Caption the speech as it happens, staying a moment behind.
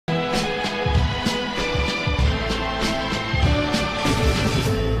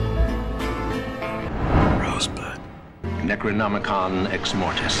Necronomicon Ex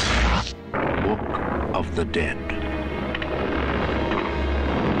Mortis, Book of the Dead.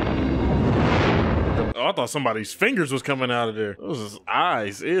 Oh, I thought somebody's fingers was coming out of there. Those was his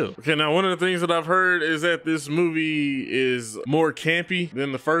eyes. Ew. Okay, now one of the things that I've heard is that this movie is more campy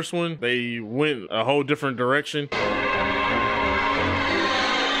than the first one. They went a whole different direction. So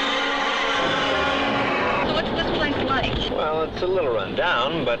what's this place like? Well, it's a little run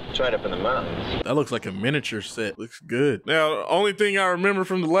down, but it's right up in the mountains. That looks like a miniature set. Looks good. Now, the only thing I remember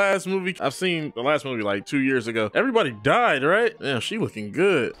from the last movie, I've seen the last movie like 2 years ago. Everybody died, right? Damn, she looking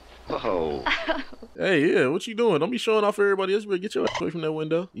good. Oh. Hey, yeah, what you doing? Don't be showing off for everybody else. You better get your ass away from that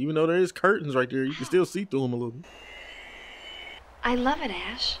window. Even though there is curtains right there, you can still see through them a little bit. I love it,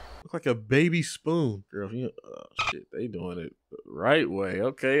 Ash. Look like a baby spoon. Girl, oh shit, they doing it the right way.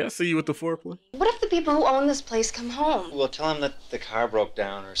 Okay, I see you with the foreplay. What if the people who own this place come home? Well, tell them that the car broke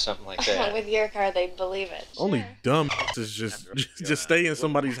down or something like that. With your car, they'd believe it. Only dumb is just stay in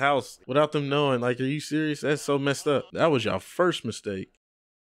somebody's house without them knowing. Like, are you serious? That's so messed up. That was your first mistake.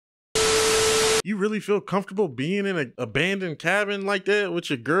 You really feel comfortable being in an abandoned cabin like that with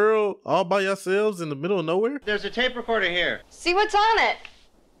your girl all by yourselves in the middle of nowhere? There's a tape recorder here. See what's on it.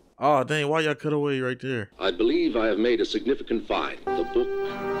 Oh, dang, why y'all cut away right there? I believe I have made a significant find. The Book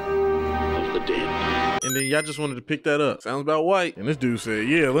of the Dead. And then y'all just wanted to pick that up. Sounds about white. And this dude said,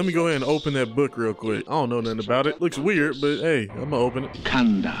 yeah, let me go ahead and open that book real quick. I don't know nothing about it. Looks weird, but hey, I'm gonna open it.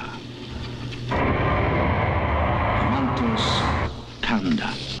 Kanda. Amantos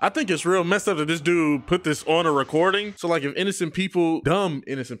Kanda. I think it's real messed up that this dude put this on a recording. So like if innocent people, dumb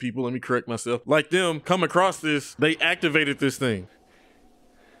innocent people, let me correct myself, like them come across this, they activated this thing.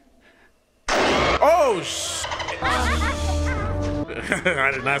 Oh, shit.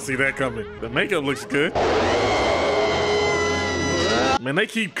 I did not see that coming. The makeup looks good. Man, they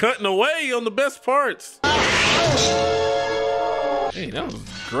keep cutting away on the best parts. Hey, that was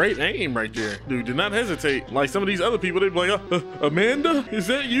great aim right there. Dude, did not hesitate. Like some of these other people, they'd be like, Amanda, is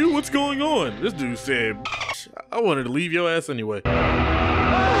that you? What's going on? This dude said, I wanted to leave your ass anyway.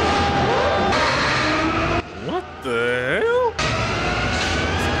 What the hell?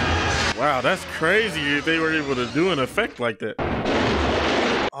 Wow, that's crazy that they were able to do an effect like that.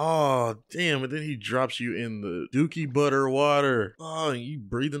 Oh, damn, and then he drops you in the dookie butter water. Oh, and you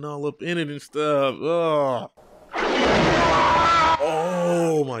breathing all up in it and stuff. Oh.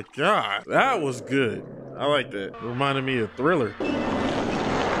 Oh my God, that was good. I like that. Reminded me of Thriller.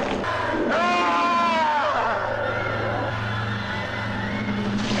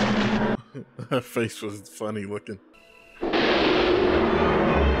 Her face was funny looking.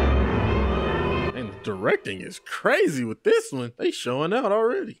 And the directing is crazy with this one. They showing out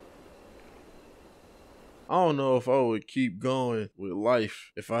already. I don't know if I would keep going with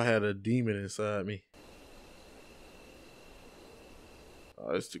life if I had a demon inside me.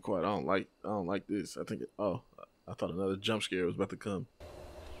 Oh, it's too quiet. I don't like this. I think I thought another jump scare was about to come.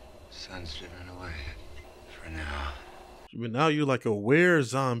 Sun's slipping away for now. But now you're like a were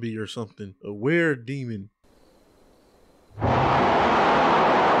zombie or something. A were demon.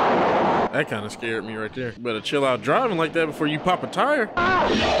 That kind of scared me right there. You better chill out driving like that before you pop a tire.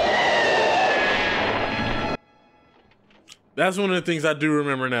 That's one of the things I do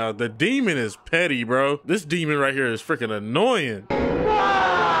remember now. The demon is petty, bro. This demon right here is freaking annoying.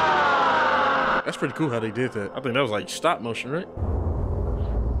 That's pretty cool how they did that. I think that was like stop motion, right?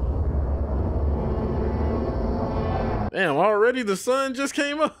 Damn, already the sun just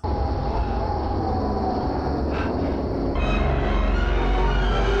came up.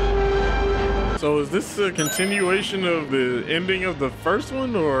 So is this a continuation of the ending of the first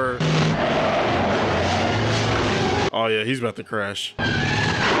one, or? Oh yeah, he's about to crash.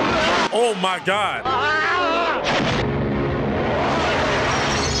 Oh my God.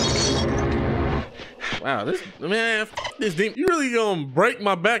 Wow, this demon, you really gonna break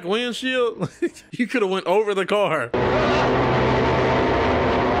my back windshield? You could have went over the car.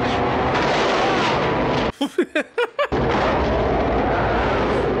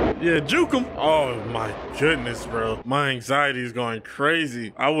 Yeah, juke him. Oh my goodness, bro. My anxiety is going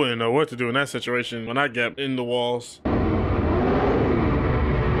crazy. I wouldn't know what to do in that situation when I get in the walls.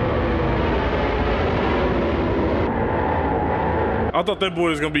 I thought that boy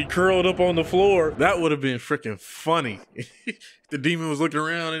was gonna be curled up on the floor. That would have been freaking funny. The demon was looking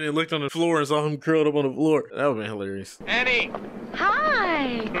around and then looked on the floor and saw him curled up on the floor. That would have been hilarious. Annie!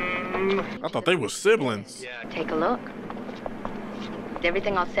 Hi. I thought they were siblings. Yeah. Take a look. Is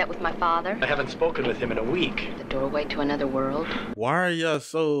everything all set with my father? I haven't spoken with him in a week. The doorway to another world? Why are y'all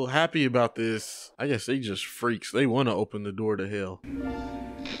so happy about this? I guess they just freaks. They want to open the door to hell.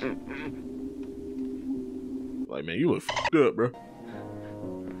 Like, man, you look f***ed up, bro.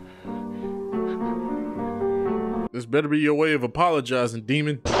 This better be your way of apologizing,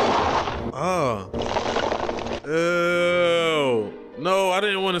 demon. Oh. Oh. No, I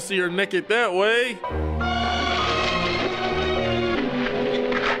didn't want to see her naked that way.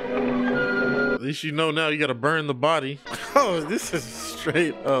 At least you know now you gotta burn the body. Oh, this is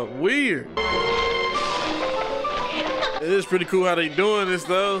straight up weird. It is pretty cool how they doing this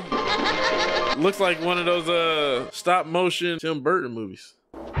though. Looks like one of those stop motion Tim Burton movies.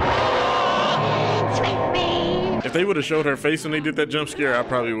 If they would have showed her face when they did that jump scare, I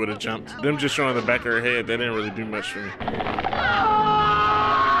probably would have jumped. Them just showing the back of her head, that didn't really do much for me.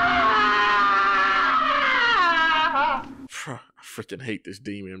 I freaking hate this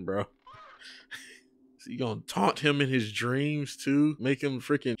demon, bro. So you gonna taunt him in his dreams too? Make him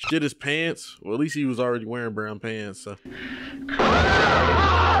freaking shit his pants? Well, at least he was already wearing brown pants, so.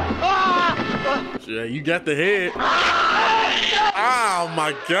 Yeah, you got the head. Oh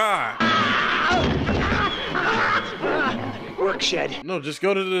my God. Work shed. No, just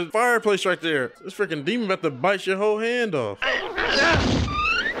go to the fireplace right there. This freaking demon about to bite your whole hand off.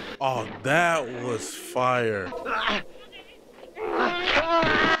 Oh, that was fire.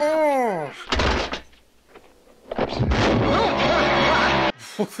 Oh.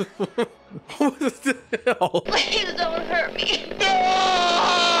 What the hell? Please don't hurt me. No!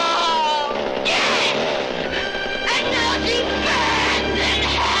 I know she burns in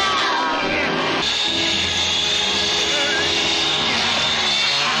hell.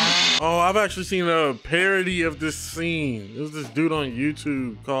 Oh, I've actually seen a parody of this scene. There's this dude on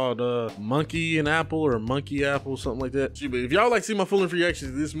YouTube called Monkey and Apple or Monkey Apple, something like that. If y'all like to see my full reactions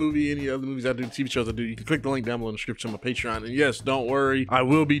to this movie, any other movies I do, TV shows I do, you can click the link down below in the description on my Patreon. And yes, don't worry, I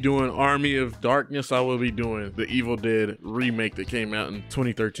will be doing Army of Darkness. I will be doing the Evil Dead remake that came out in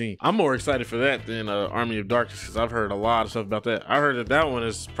 2013. I'm more excited for that than Army of Darkness because I've heard a lot of stuff about that. I heard that that one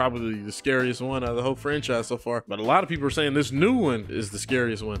is probably the scariest one out of the whole franchise so far. But a lot of people are saying this new one is the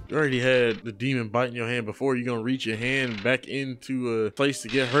scariest one. You already had the demon biting your hand before. You gonna reach your hand back into a place to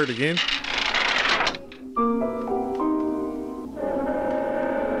get hurt again?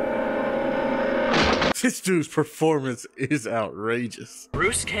 This dude's performance is outrageous.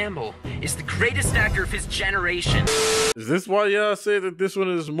 Bruce Campbell is the greatest actor of his generation. Is this why y'all say that this one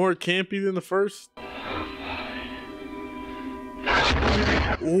is more campy than the first?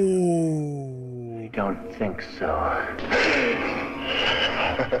 Ooh. I don't think so.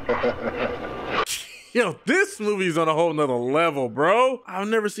 Yo, this movie's on a whole nother level, bro. I've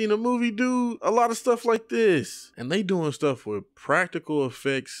never seen a movie do a lot of stuff like this. And they doing stuff with practical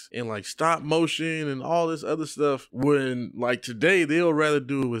effects and like stop motion and all this other stuff when like today they'll rather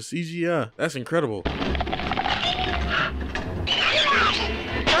do it with CGI. That's incredible.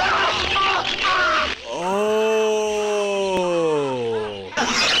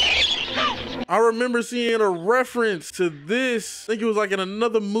 I remember seeing a reference to this. I think it was like in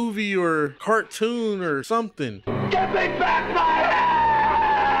another movie or cartoon or something. Get me back my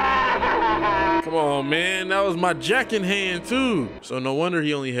hand! Come on, man. That was my jacking hand too. So no wonder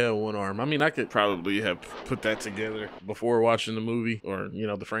he only had one arm. I mean, I could probably have put that together before watching the movie or, you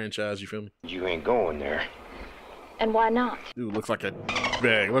know, the franchise, you feel me? You ain't going there. And why not? Dude looks like a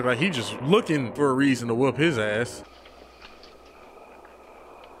bag. Look like he just looking for a reason to whoop his ass.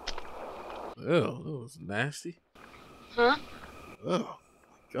 Oh, that was nasty. Huh? Oh,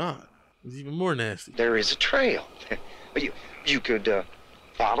 my God. It was even more nasty. There is a trail. You could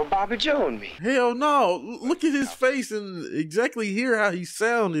follow Bobby Joe and me. Hell no. Look at his face and exactly hear how he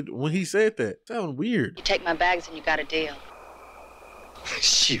sounded when he said that. Sound weird. You take my bags and you got a deal.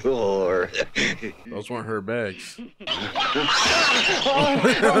 Sure. Those weren't her bags.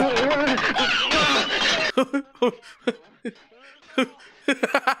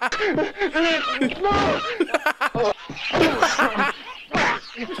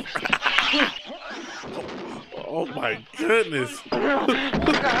 Oh my goodness.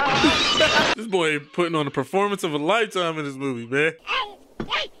 This boy putting on a performance of a lifetime in this movie, man.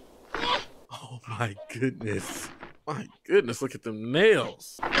 Oh my goodness. My goodness, look at them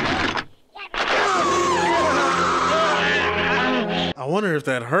nails. I wonder if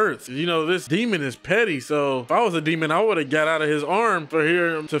that hurts. You know, this demon is petty, so if I was a demon, I would have got out of his arm for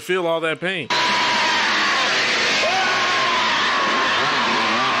him to feel all that pain.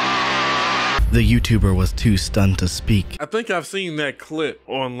 The YouTuber was too stunned to speak. I think I've seen that clip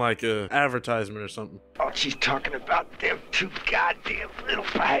on like a advertisement or something. Oh, she's talking about them two goddamn little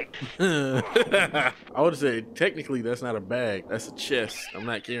bags. I would say technically that's not a bag, that's a chest. I'm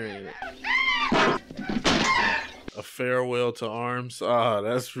not carrying it. A farewell to arms. Ah,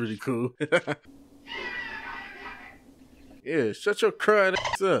 that's pretty cool. Yeah, shut your crying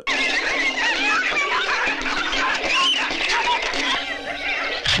ass up.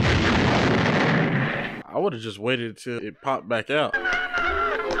 I would have just waited till it popped back out.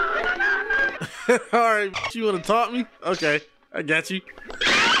 Alright, you wanna taunt me? Okay, I got you.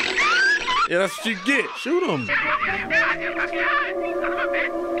 Yeah, that's what you get. Shoot him.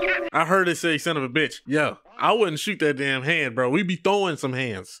 I heard it say son of a bitch. Yo, I wouldn't shoot that damn hand, bro. We be throwing some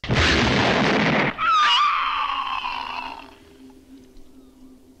hands.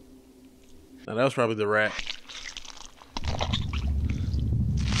 Now that was probably the rat.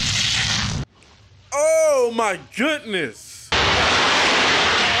 Oh my goodness.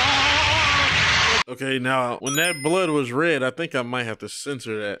 Okay, now when that blood was red, I think I might have to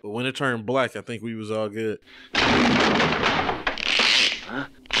censor that. But when it turned black, I think we was all good. Huh?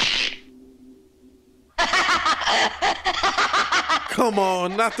 Come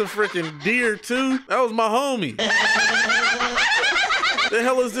on, not the freaking deer too. That was my homie. The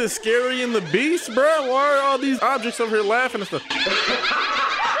hell is this, Scary and the Beast, bro? Why are all these objects over here laughing and stuff?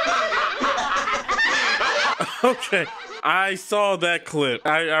 Okay, I saw that clip.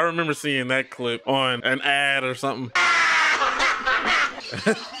 I remember seeing that clip on an ad or something.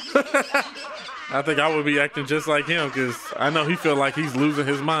 I think I would be acting just like him because I know he feel like he's losing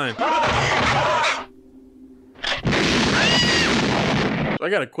his mind. So I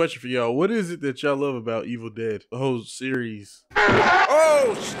got a question for y'all. What is it that y'all love about Evil Dead, the whole series?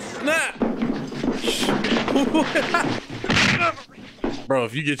 Oh, snap! Bro,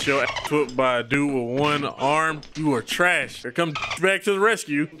 if you get your ass whooped by a dude with one arm, you are trash. Here come back to the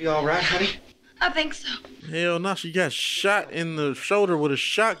rescue. You all right, honey? I think so. Hell no, she got shot in the shoulder with a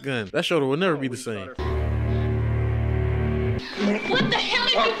shotgun. That shoulder will never be the same. What the hell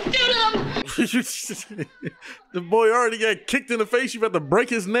did you do to them? The boy already got kicked in the face. You about to break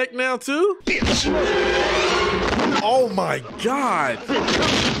his neck now too? Oh my God.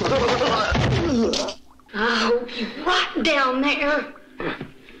 I hope you rot down there.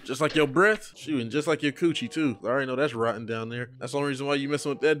 Just like your breath? Shoot, and just like your coochie too. I already know that's rotten down there. That's the only reason why you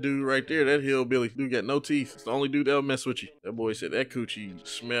messing with that dude right there. That hillbilly dude got no teeth. It's the only dude that'll mess with you. That boy said that coochie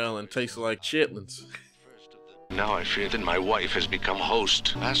smell and tastes like chitlins. Now I fear that my wife has become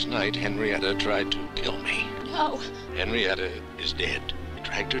host. Last night, Henrietta tried to kill me. No. Henrietta is dead. I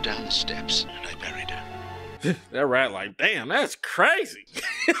dragged her down the steps and I buried her. That rat like, damn, that's crazy.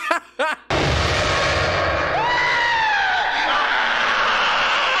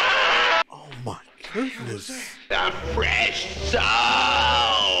 Oh my goodness. A fresh soul!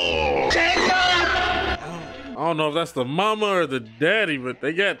 I don't know if that's the mama or the daddy, but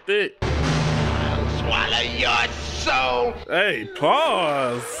they got thick. I'll swallow your soul! Hey,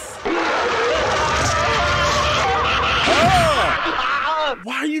 pause. Oh!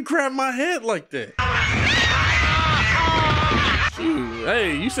 Why you grab my head like that? Shoot,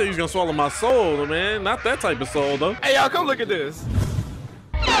 hey, you said you was gonna swallow my soul, man. Not that type of soul, though. Hey, y'all, come look at this.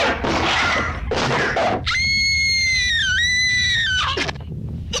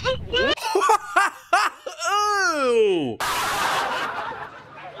 Oh!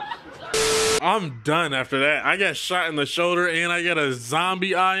 I'm done after that. I got shot in the shoulder and I got a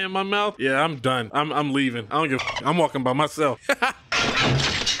zombie eye in my mouth. Yeah, I'm done. I'm leaving. I don't give a I'm walking by myself.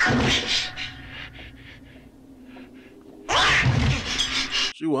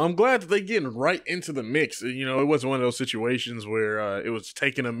 Shoot, I'm glad that they getting right into the mix. You know, it wasn't one of those situations where it was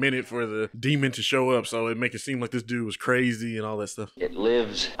taking a minute for the demon to show up, so it make it seem like this dude was crazy and all that stuff. It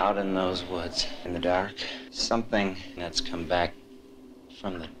lives out in those woods, in the dark. Something that's come back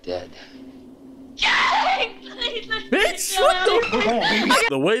from the dead. Bitch, what the?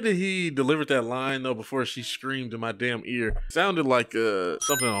 The way that he delivered that line though before she screamed in my damn ear sounded like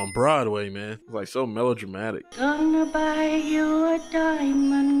something on Broadway, man. It was like so melodramatic. Gonna buy you a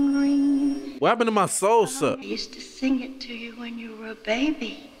diamond ring. What happened to my soul suck? I used to sing it to you when you were a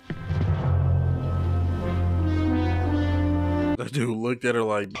baby. That dude looked at her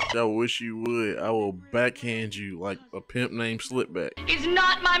like, I wish you would. I will backhand you like a pimp named Slipback. He's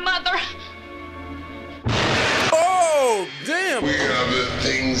not my mother. Oh, damn! We are the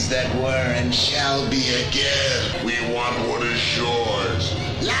things that were and shall be again. We want what is yours.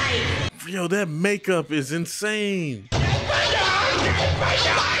 Life! Yo, that makeup is insane.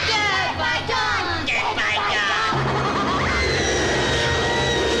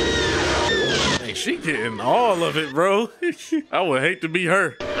 Hey, she getting all of it, bro. I would hate to be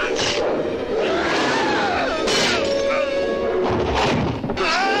her.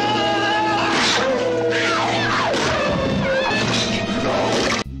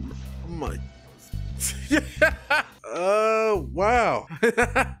 Wow.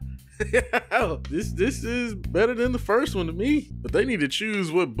 This is better than the first one to me. But they need to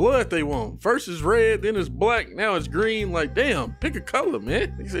choose what blood they want. First is red, then it's black, now it's green. Like, damn, pick a color,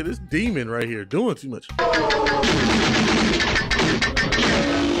 man. They say this demon right here doing too much.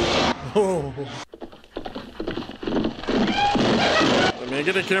 Oh. Man,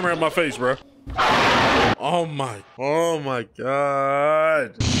 get the camera out of my face, bro. Oh my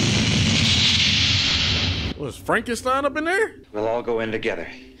God. Was Frankenstein up in there? We'll all go in together.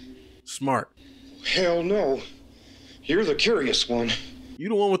 Smart. Hell no. You're the curious one. You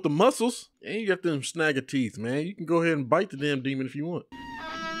the one with the muscles. And you got them snag of teeth, man. You can go ahead and bite the damn demon if you want.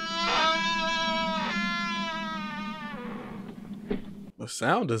 The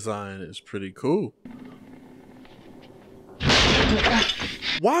sound design is pretty cool.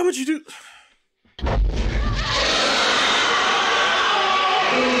 Why would you do...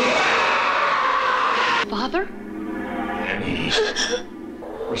 Father?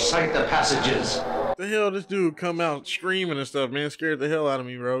 Recite the passages. The hell, this dude come out screaming and stuff, man. Scared the hell out of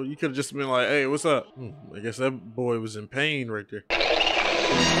me, bro. You could have just been like, hey, what's up? I guess that boy was in pain right there.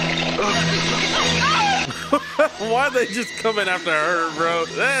 Why they just coming after her, bro?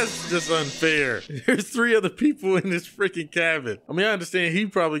 That's just unfair. There's 3 other people in this freaking cabin. I mean, I understand he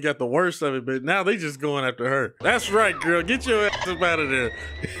probably got the worst of it, but now they just going after her. That's right, girl. Get your ass up out of there.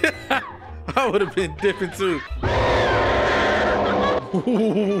 I would have been dipping too.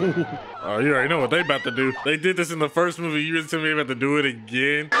 Oh, you already know what they about to do. They did this in the first movie. You just tell me they about to do it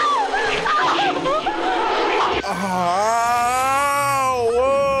again? Oh,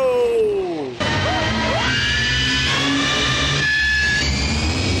 whoa.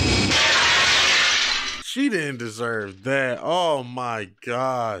 She didn't deserve that. Oh my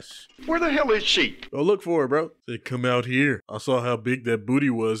gosh. Where the hell is she? Go look for her, bro. They come out here. I saw how big that booty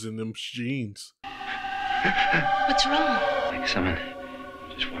was in them jeans. What's wrong? Like someone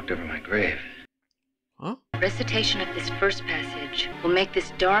just walked over my grave. Huh? Recitation of this first passage will make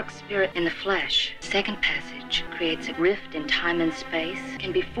this dark spirit in the flesh. Second passage creates a rift in time and space,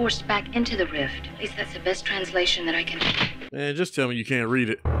 can be forced back into the rift. At least that's the best translation that I can... Man, just tell me you can't read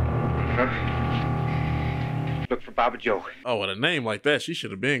it. Huh? Look for Baba Joe. Oh, with a name like that, she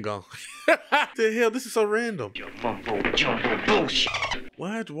should have been gone. The hell, this is so random. You mumbo jumbo bullshit.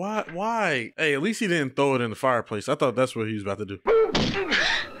 What? Why? Hey, at least he didn't throw it in the fireplace. I thought that's what he was about to do.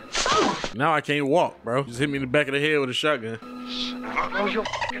 Now I can't walk, bro. Just hit me in the back of the head with a shotgun. I'll blow your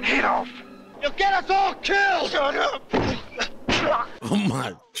fucking head off. You'll get us all killed. Shut up. Oh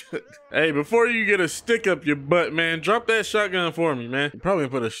my God. Hey, before you get a stick up your butt, man, drop that shotgun for me, man. You probably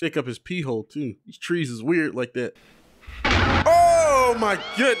put a stick up his pee hole too. These trees is weird like that. Oh my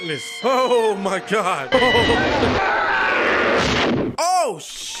goodness. Oh my God. Oh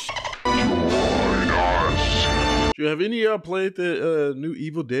shit. Do you have any of y'all played the new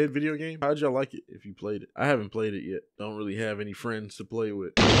Evil Dead video game? How'd y'all like it if you played it? I haven't played it yet. Don't really have any friends to play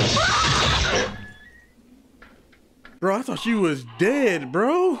with. Bro, I thought you was dead,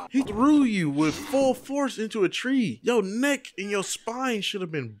 bro. He threw you with full force into a tree. Your neck and your spine should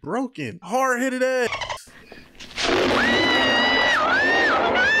have been broken. Hard-headed ass.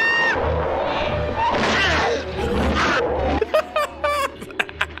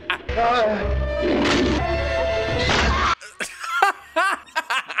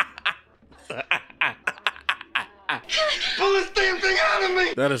 Pull this damn thing out of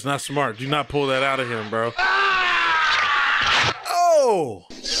me! That is not smart. Do not pull that out of him, bro. Oh!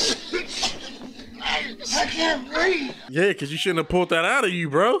 I can't breathe! Yeah, because you shouldn't have pulled that out of you,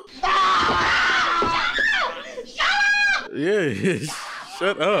 bro. Yeah,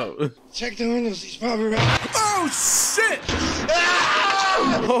 shut up. Check the windows, he's probably right. Oh, shit!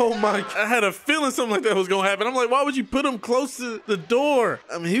 Oh my, I had a feeling something like that was gonna happen. I'm like, why would you put him close to the door?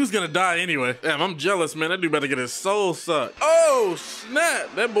 I mean, he was gonna die anyway. Damn, I'm jealous, man. That dude about to get his soul sucked. Oh,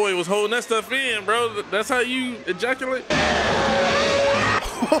 snap. That boy was holding that stuff in, bro. That's how you ejaculate?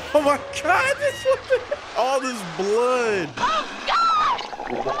 Oh my God, this one, all this blood.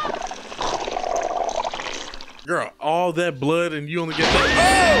 Girl, all that blood and you only get that. Oh!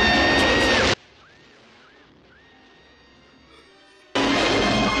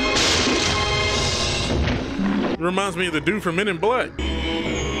 Reminds me of the dude from Men in Black.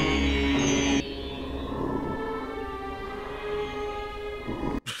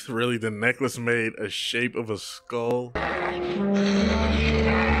 Really, the necklace made a shape of a skull?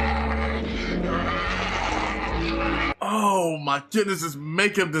 Oh my goodness, this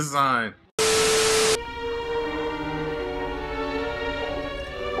makeup design.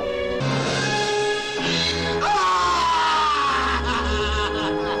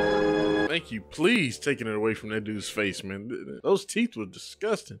 Thank like you please taking it away from that dude's face, man. Those teeth were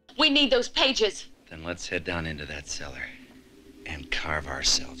disgusting. We need those pages. Then let's head down into that cellar and carve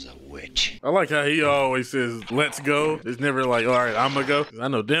ourselves a witch. I like how he always says, let's go. It's never like, all right, I'm gonna go. I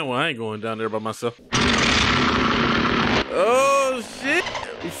know damn well I ain't going down there by myself. Oh, shit.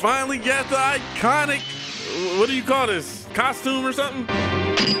 We finally got the iconic, what do you call this? Costume or something?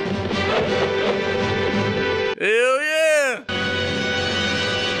 Hell yeah.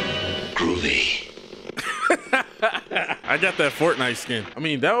 Groovy. I got that Fortnite skin. I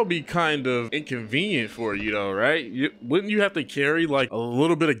mean, that would be kind of inconvenient for you though, right? Wouldn't you have to carry like a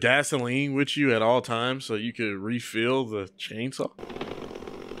little bit of gasoline with you at all times so you could refill the chainsaw?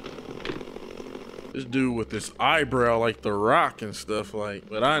 This dude with this eyebrow like The Rock and stuff like,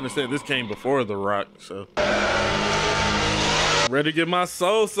 but I understand this came before The Rock, so. Ready to get my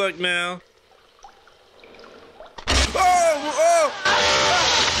soul sucked now. Oh!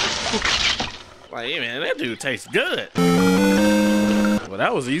 Like, hey man, that dude tastes good. Well,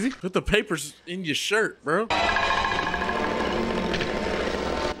 that was easy. Put the papers in your shirt, bro.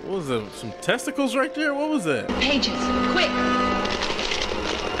 What was that? Some testicles right there? What was that? Pages, quick.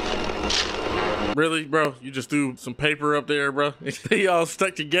 Really, bro? You just threw some paper up there, bro? They all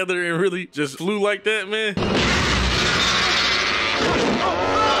stuck together and really just flew like that, man?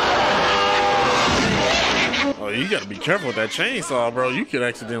 Oh, you gotta be careful with that chainsaw, bro. You could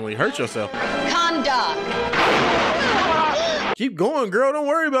accidentally hurt yourself. Conduct. Keep going, girl. Don't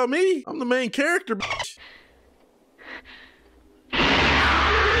worry about me. I'm the main character.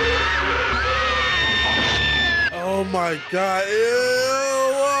 Oh my God. Ew.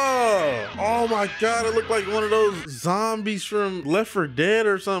 Oh my God. It looked like one of those zombies from Left 4 Dead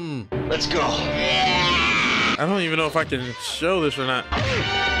or something. Let's go. I don't even know if I can show this or not.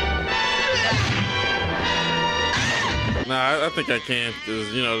 Nah, I think I can,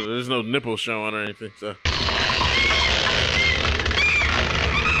 because, you know, there's no nipple showing or anything, so.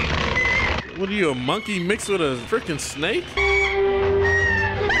 What are you, a monkey mixed with a freaking snake?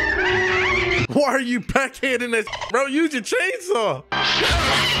 Why are you backhanding that? Bro, use your chainsaw.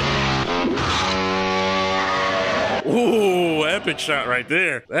 Ooh, epic shot right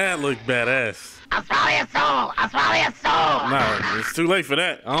there. That looked badass. I'll swallow your soul. I'll swallow your soul. Nah, it's too late for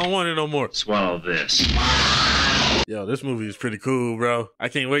that. I don't want it no more. Swallow this. Yo, this movie is pretty cool, bro. I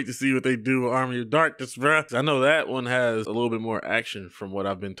can't wait to see what they do with Army of Darkness, bro. I know that one has a little bit more action from what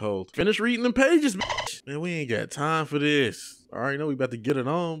I've been told. Finish reading the pages, bitch. Man, we ain't got time for this. I already know we about to get it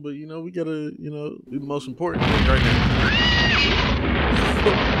on, but, you know, we gotta, you know, do the most important thing right now.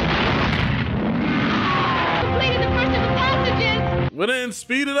 Completing the first of the passages. Well, then,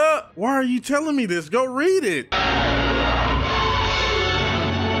 speed it up. Why are you telling me this? Go read it.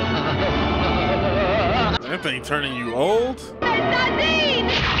 That thing turning you old?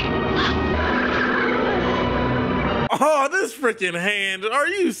 Oh, this freaking hand. Are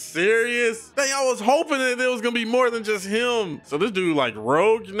you serious? Dang, I was hoping that there was gonna be more than just him. So this dude like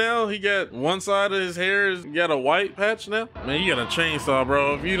rogue now? He got one side of his hair, he got a white patch now? Man, you got a chainsaw,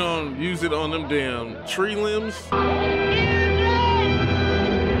 bro. If you don't use it on them damn tree limbs.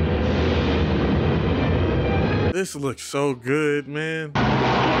 This looks so good, man.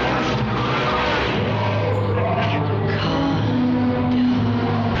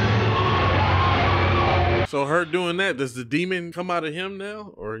 So her doing that, does the demon come out of him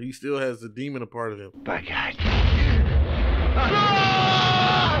now? Or he still has the demon a part of him? By God.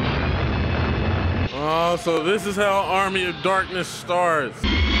 Oh, so this is how Army of Darkness starts.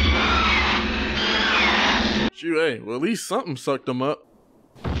 Shoot, hey, well at least something sucked him up.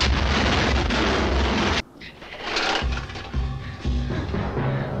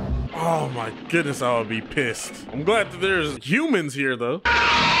 Oh my goodness, I would be pissed. I'm glad that there's humans here though.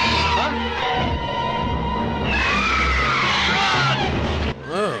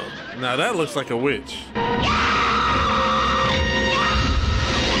 Oh, now that looks like a witch.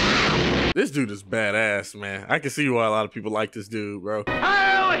 This dude is badass, man. I can see why a lot of people like this dude, bro.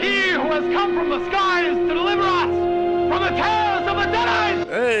 Hail he who has come from the skies to deliver us from the terrors of the Deadites!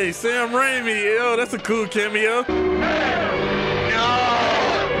 Hey, Sam Raimi. Yo, that's a cool cameo.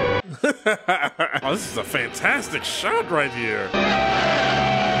 Oh, this is a fantastic shot right here.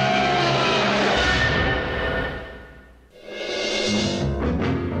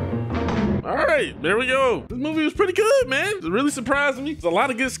 All right, there we go. This movie was pretty good, man. It really surprised me. There's a lot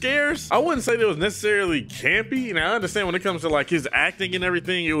of good scares. I wouldn't say that it was necessarily campy. And I understand when it comes to like his acting and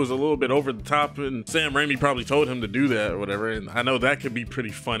everything, it was a little bit over the top, and Sam Raimi probably told him to do that or whatever. And I know that could be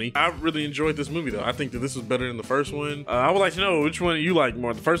pretty funny. I really enjoyed this movie though. I think that this was better than the first one. I would like to know which one you like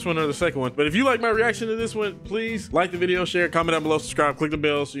more, the first one or the second one. But if you like my reaction to this one, please like the video, share, comment down below, subscribe, click the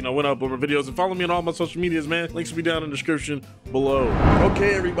bell so you know when I upload more videos, and follow me on all my social medias, man. Links will be down in the description below.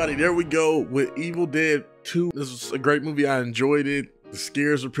 Okay, everybody, there we go with Evil Dead 2. This was a great movie. I enjoyed it. The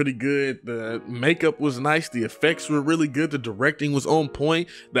scares were pretty good. The makeup was nice. The effects were really good. The directing was on point.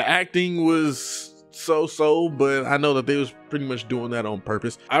 The acting was so, but I know that they was pretty much doing that on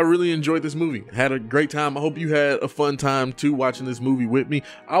purpose. I really enjoyed this movie. Had a great time. I hope you had a fun time too watching this movie with me.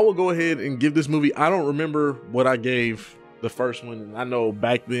 I will go ahead and give this movie, I don't remember what I gave the first one. I know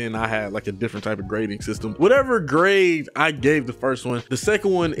back then I had like a different type of grading system. Whatever grade I gave the first one, the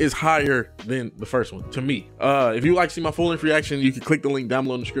second one is higher than the first one to me. If you like to see my full-length reaction, you can click the link down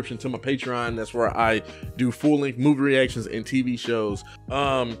below in the description to my Patreon. That's where I do full-length movie reactions and TV shows.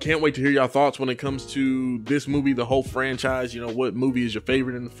 Can't wait to hear y'all thoughts when it comes to this movie, the whole franchise. You know, what movie is your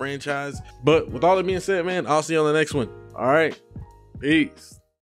favorite in the franchise? But with all that being said, man, I'll see you on the next one. All right, peace.